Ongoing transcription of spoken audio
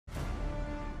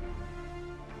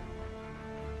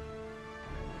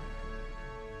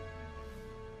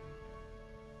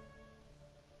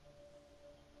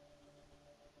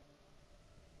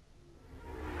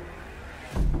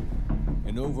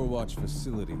an Overwatch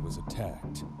facility was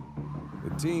attacked.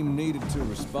 The team needed to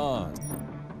respond,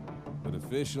 but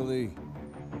officially,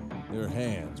 their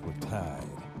hands were tied.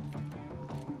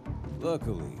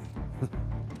 Luckily,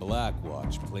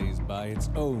 Blackwatch plays by its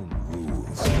own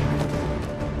rules.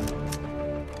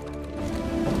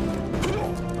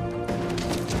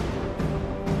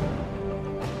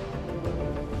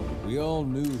 We all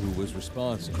knew who was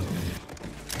responsible.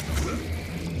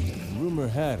 Rumor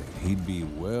had it he'd be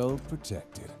well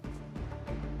protected.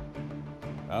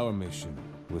 Our mission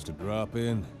was to drop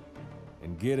in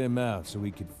and get him out so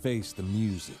he could face the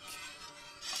music.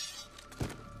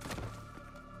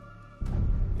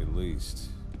 At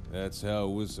least, that's how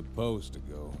it was supposed to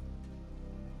go.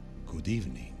 Good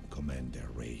evening, Commander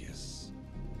Reyes.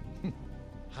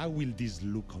 How will this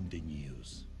look on the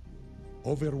news?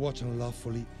 Overwatch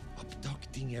unlawfully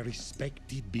abducting a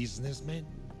respected businessman?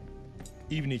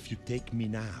 Even if you take me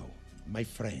now, my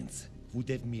friends would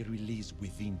have me released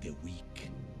within the week.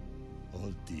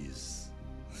 All this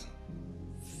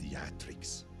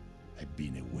theatrics have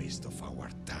been a waste of our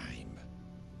time.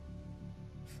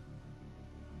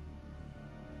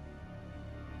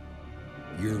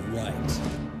 You're right.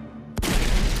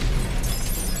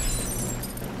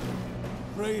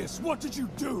 Reyes, what did you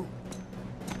do?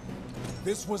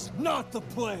 This was not the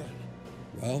plan!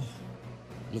 Well,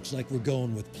 looks like we're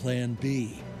going with Plan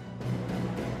B.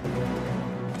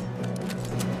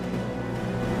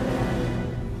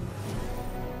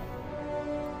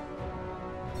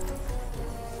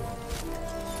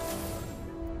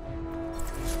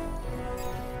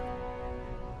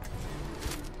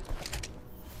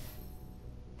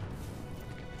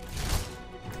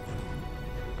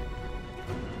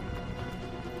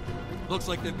 Looks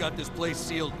like they've got this place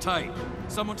sealed tight.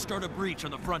 Someone start a breach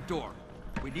on the front door.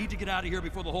 We need to get out of here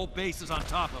before the whole base is on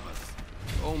top of us.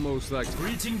 Almost like...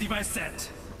 Breaching device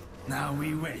set. Now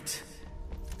we wait.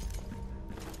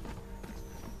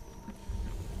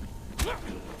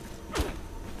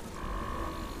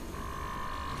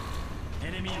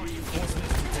 Enemy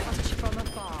reinforcements detected. From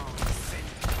afar.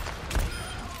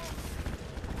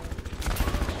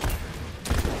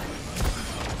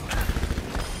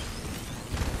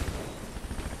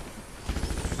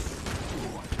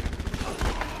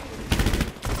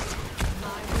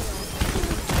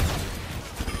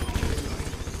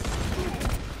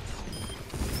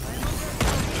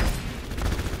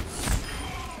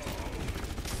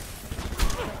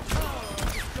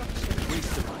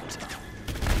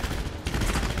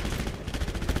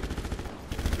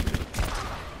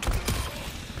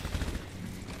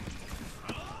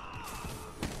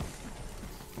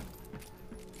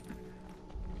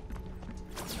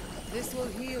 This will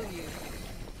heal you.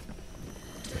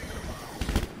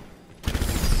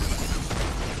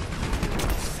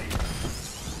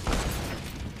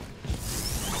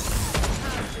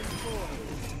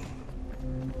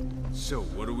 So,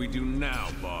 what do we do now,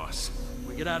 boss?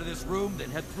 We get out of this room, then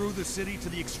head through the city to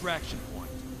the extraction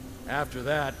point. After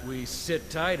that, we sit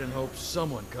tight and hope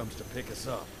someone comes to pick us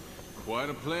up. Quite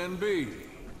a plan B.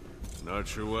 Not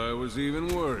sure why I was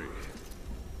even worried.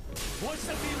 What's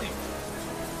the feeling?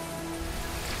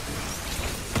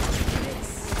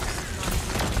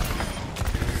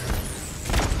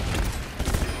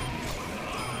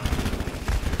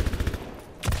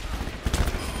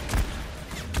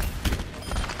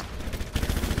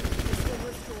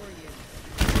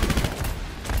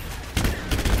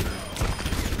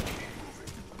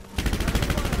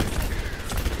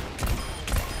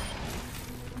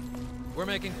 We're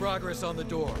making progress on the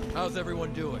door. How's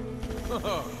everyone doing?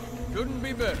 Couldn't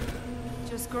be better.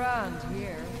 Just grand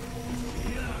here.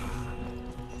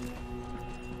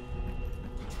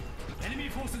 Enemy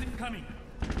forces incoming.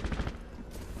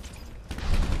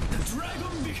 The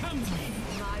dragon becomes me.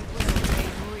 My will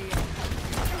made real.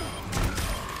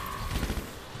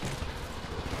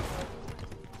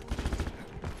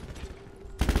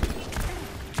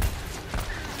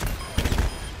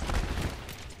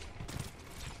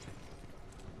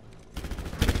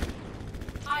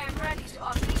 I am ready to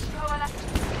unleash coalition.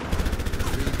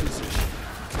 Reposition.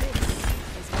 This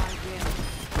is my will.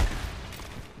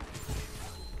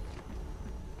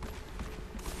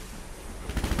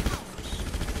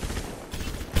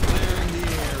 Clearing the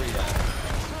area.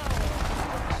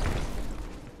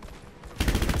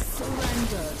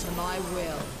 Surrender to my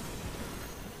will.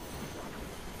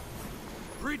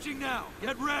 Breaching now.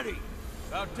 Get ready.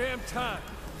 About damn time.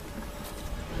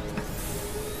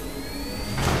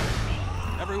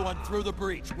 Everyone through the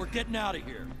breach. We're getting out of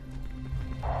here.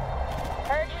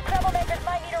 Heard you troublemakers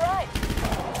might need a ride.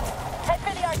 Head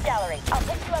for the art gallery. I'll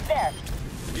pick you up there.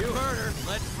 You heard her.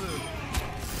 Let's move.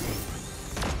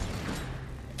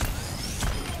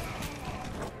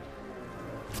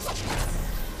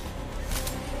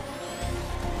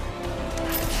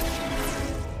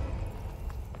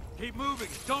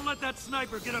 Don't let that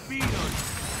sniper get a bead on you.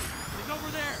 He's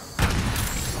over there.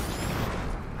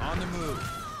 On the move.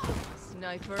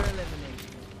 Sniper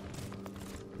eliminated.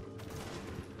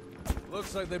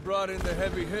 Looks like they brought in the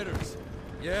heavy hitters.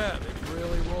 Yeah, they've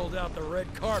really rolled out the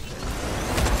red carpet.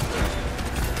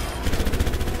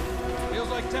 Feels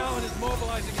like Talon is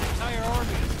mobilizing an entire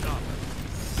army to stop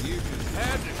us. You just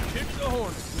had to kick the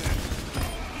hornet's nest.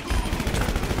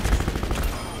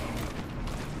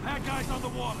 Bad guys on the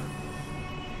water.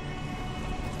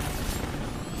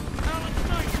 Talon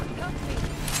sniper! Help me.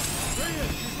 There he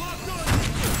is! He's locked on!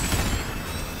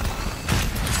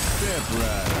 Step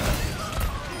right up.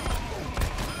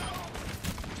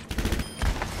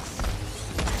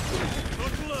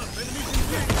 Buckle up! Enemies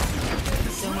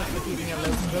engaged! So much for keeping a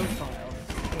low profile.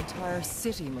 The entire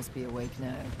city must be awake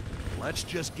now. Let's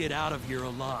just get out of here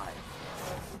alive.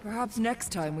 Perhaps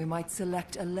next time we might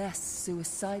select a less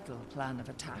suicidal plan of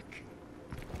attack.